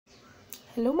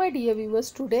Hello my dear viewers,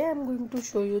 today I am going to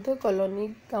show you the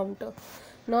colony counter.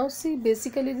 Now see,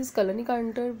 basically this colony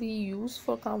counter we use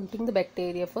for counting the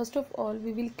bacteria. First of all,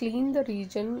 we will clean the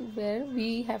region where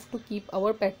we have to keep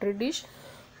our petri dish,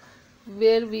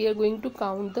 where we are going to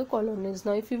count the colonies.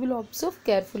 Now if you will observe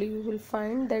carefully, you will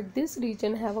find that this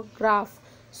region have a graph.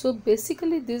 So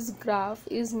basically this graph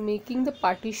is making the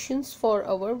partitions for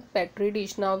our petri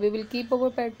dish. Now we will keep our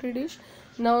petri dish.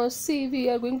 Now see, we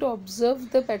are going to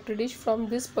observe the petri dish from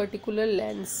this particular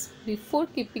lens. Before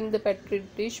keeping the petri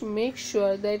dish, make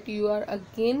sure that you are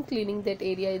again cleaning that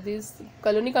area. This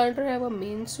colony counter have a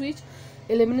main switch,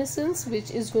 luminescence,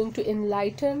 which is going to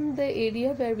enlighten the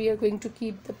area where we are going to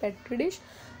keep the petri dish.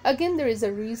 Again, there is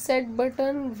a reset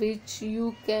button which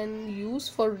you can use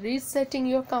for resetting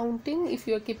your counting if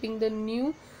you are keeping the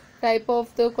new type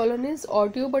of the colonies.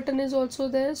 Audio button is also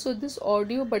there, so this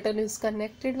audio button is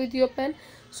connected with your pen,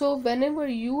 so whenever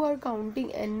you are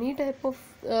counting any type of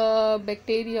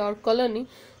bacteria or colony,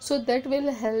 so that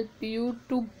will help you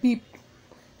to beep.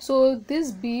 So this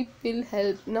beep will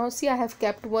help. Now see, I have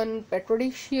kept one petri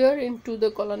dish here into the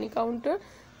colony counter.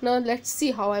 Now let's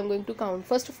see how I'm going to count.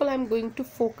 First of all, I'm going to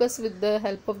focus with the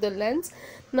help of the lens.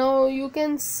 Now you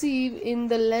can see in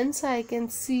the lens, I can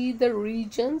see the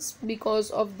regions because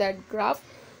of that graph.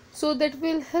 So that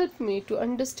will help me to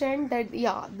understand that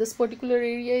yeah, this particular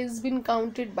area has been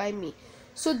counted by me.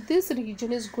 So this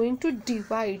region is going to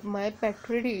divide my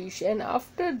petri dish, and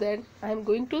after that I am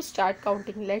going to start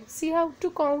counting. Let's see how to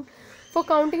count. For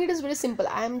counting, it is very simple.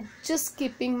 I am just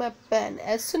keeping my pen.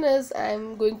 As soon as I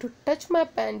am going to touch my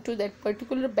pen to that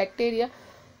particular bacteria,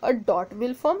 a dot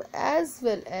will form, as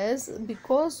well as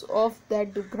because of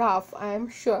that graph I am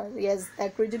sure yes,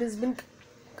 that region has been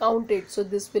counted. So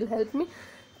this will help me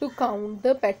to count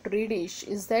the petri dish.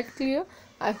 Is that clear?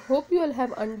 I hope you all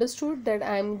have understood that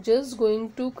I am just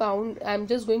going to count. I am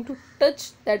just going to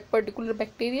touch that particular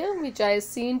bacteria which I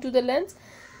see into the lens,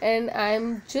 and I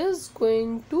am just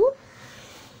going to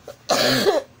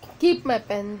keep my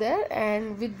pen there,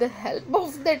 and with the help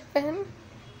of that pen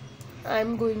I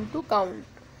am going to count.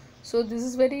 So this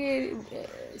is very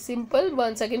simple.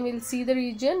 Once again, we'll see the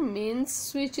region. Main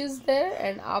switch is there,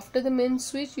 and after the main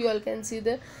switch you all can see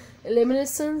the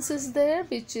luminescence is there,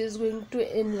 which is going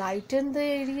to enlighten the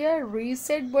area.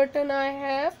 Reset button I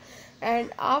have,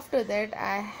 and after that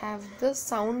I have the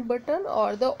sound button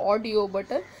or the audio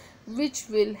button, which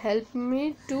will help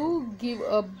me to give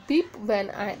a beep when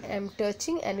I am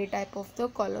touching any type of the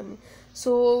colony.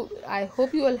 So I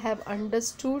hope you all have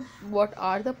understood what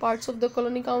are the parts of the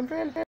colony counter, and